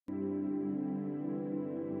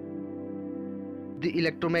The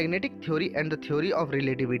electromagnetic theory and the theory of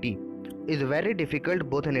relativity is very difficult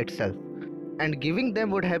both in itself, and giving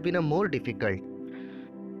them would have been a more difficult.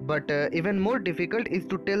 But even more difficult is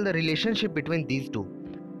to tell the relationship between these two.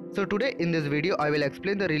 So today in this video I will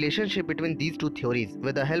explain the relationship between these two theories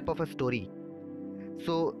with the help of a story.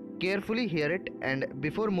 So carefully hear it, and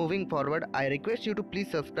before moving forward I request you to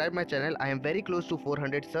please subscribe my channel. I am very close to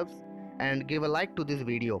 400 subs, and give a like to this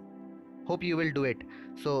video. Hope you will do it.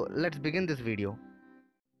 So let's begin this video.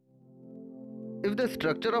 If the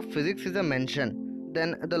structure of physics is a mention,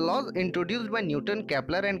 then the laws introduced by Newton,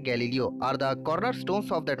 Kepler and Galileo are the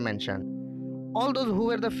cornerstones of that mention. All those who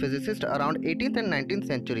were the physicists around 18th and 19th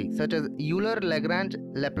century, such as Euler, Lagrange,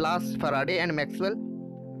 Laplace, Faraday and Maxwell,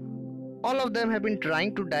 all of them have been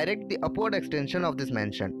trying to direct the upward extension of this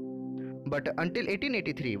mention. But until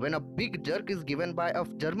 1883, when a big jerk is given by a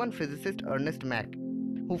German physicist Ernst Mach,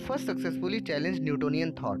 who first successfully challenged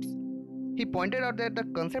Newtonian thoughts. He pointed out that the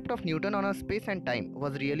concept of Newton on a space and time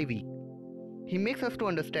was really weak. He makes us to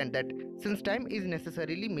understand that since time is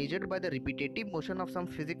necessarily measured by the repetitive motion of some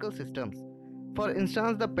physical systems, for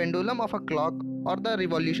instance the pendulum of a clock or the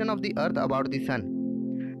revolution of the earth about the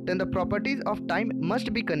sun, then the properties of time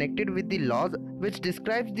must be connected with the laws which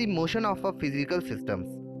describes the motion of a physical systems.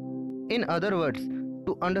 In other words,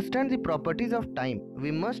 to understand the properties of time, we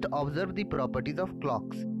must observe the properties of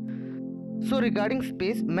clocks. So regarding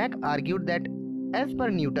space, Mach argued that as per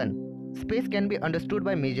Newton, space can be understood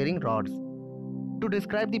by measuring rods to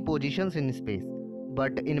describe the positions in space.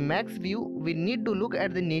 But in Mach's view, we need to look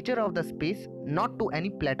at the nature of the space, not to any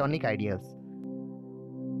Platonic ideas.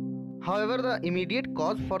 However, the immediate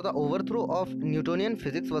cause for the overthrow of Newtonian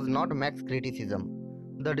physics was not Mach's criticism.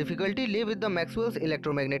 The difficulty lay with the Maxwell's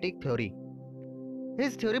electromagnetic theory.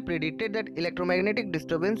 His theory predicted that electromagnetic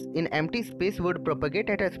disturbance in empty space would propagate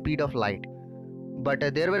at a speed of light.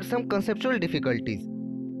 But there were some conceptual difficulties.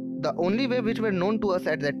 The only wave which were known to us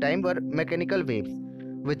at that time were mechanical waves,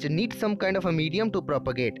 which need some kind of a medium to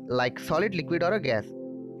propagate, like solid, liquid or a gas.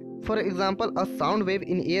 For example, a sound wave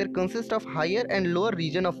in air consists of higher and lower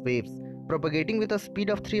region of waves propagating with a speed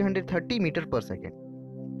of 330 meters per second.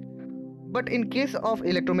 But in case of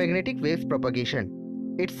electromagnetic waves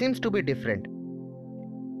propagation, it seems to be different.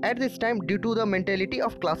 At this time, due to the mentality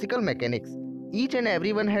of classical mechanics, each and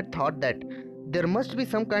everyone had thought that there must be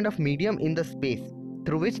some kind of medium in the space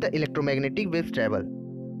through which the electromagnetic waves travel,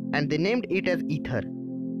 and they named it as ether,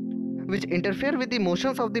 which interfere with the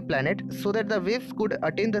motions of the planet so that the waves could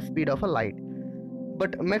attain the speed of a light.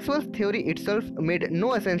 But Maxwell's theory itself made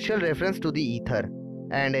no essential reference to the ether,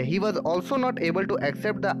 and he was also not able to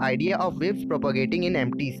accept the idea of waves propagating in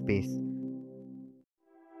empty space.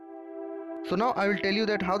 So now I will tell you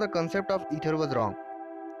that how the concept of ether was wrong.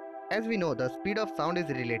 As we know, the speed of sound is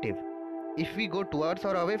relative. If we go towards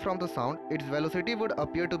or away from the sound, its velocity would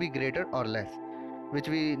appear to be greater or less, which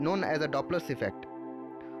we known as a Doppler's effect.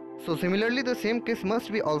 So similarly, the same case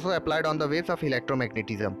must be also applied on the waves of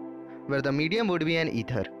electromagnetism, where the medium would be an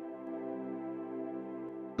ether.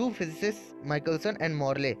 Two physicists, Michelson and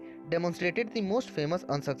Morley, demonstrated the most famous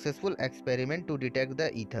unsuccessful experiment to detect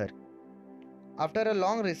the ether. After a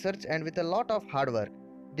long research and with a lot of hard work,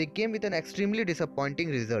 they came with an extremely disappointing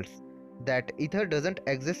results that ether doesn't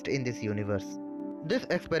exist in this universe. This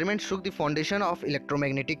experiment shook the foundation of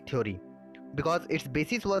electromagnetic theory because its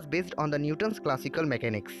basis was based on the Newton's classical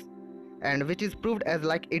mechanics, and which is proved as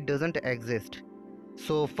like it doesn't exist.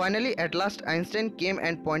 So finally at last Einstein came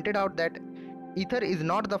and pointed out that ether is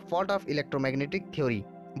not the fault of electromagnetic theory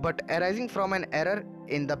but arising from an error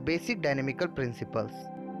in the basic dynamical principles.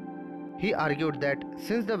 He argued that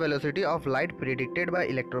since the velocity of light predicted by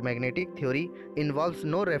electromagnetic theory involves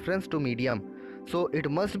no reference to medium, so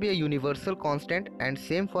it must be a universal constant and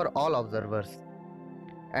same for all observers.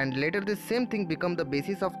 And later this same thing became the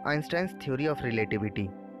basis of Einstein's theory of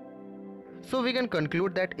relativity. So we can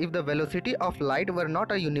conclude that if the velocity of light were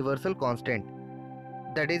not a universal constant,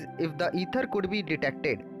 that is, if the ether could be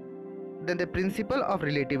detected, then the principle of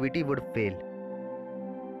relativity would fail.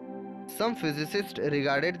 Some physicists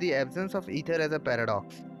regarded the absence of ether as a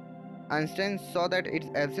paradox. Einstein saw that its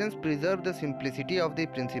absence preserved the simplicity of the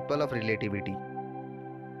principle of relativity.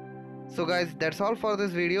 So guys, that's all for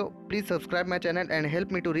this video. Please subscribe my channel and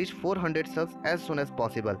help me to reach 400 subs as soon as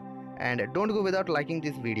possible. And don't go without liking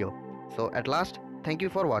this video. So at last, thank you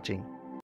for watching.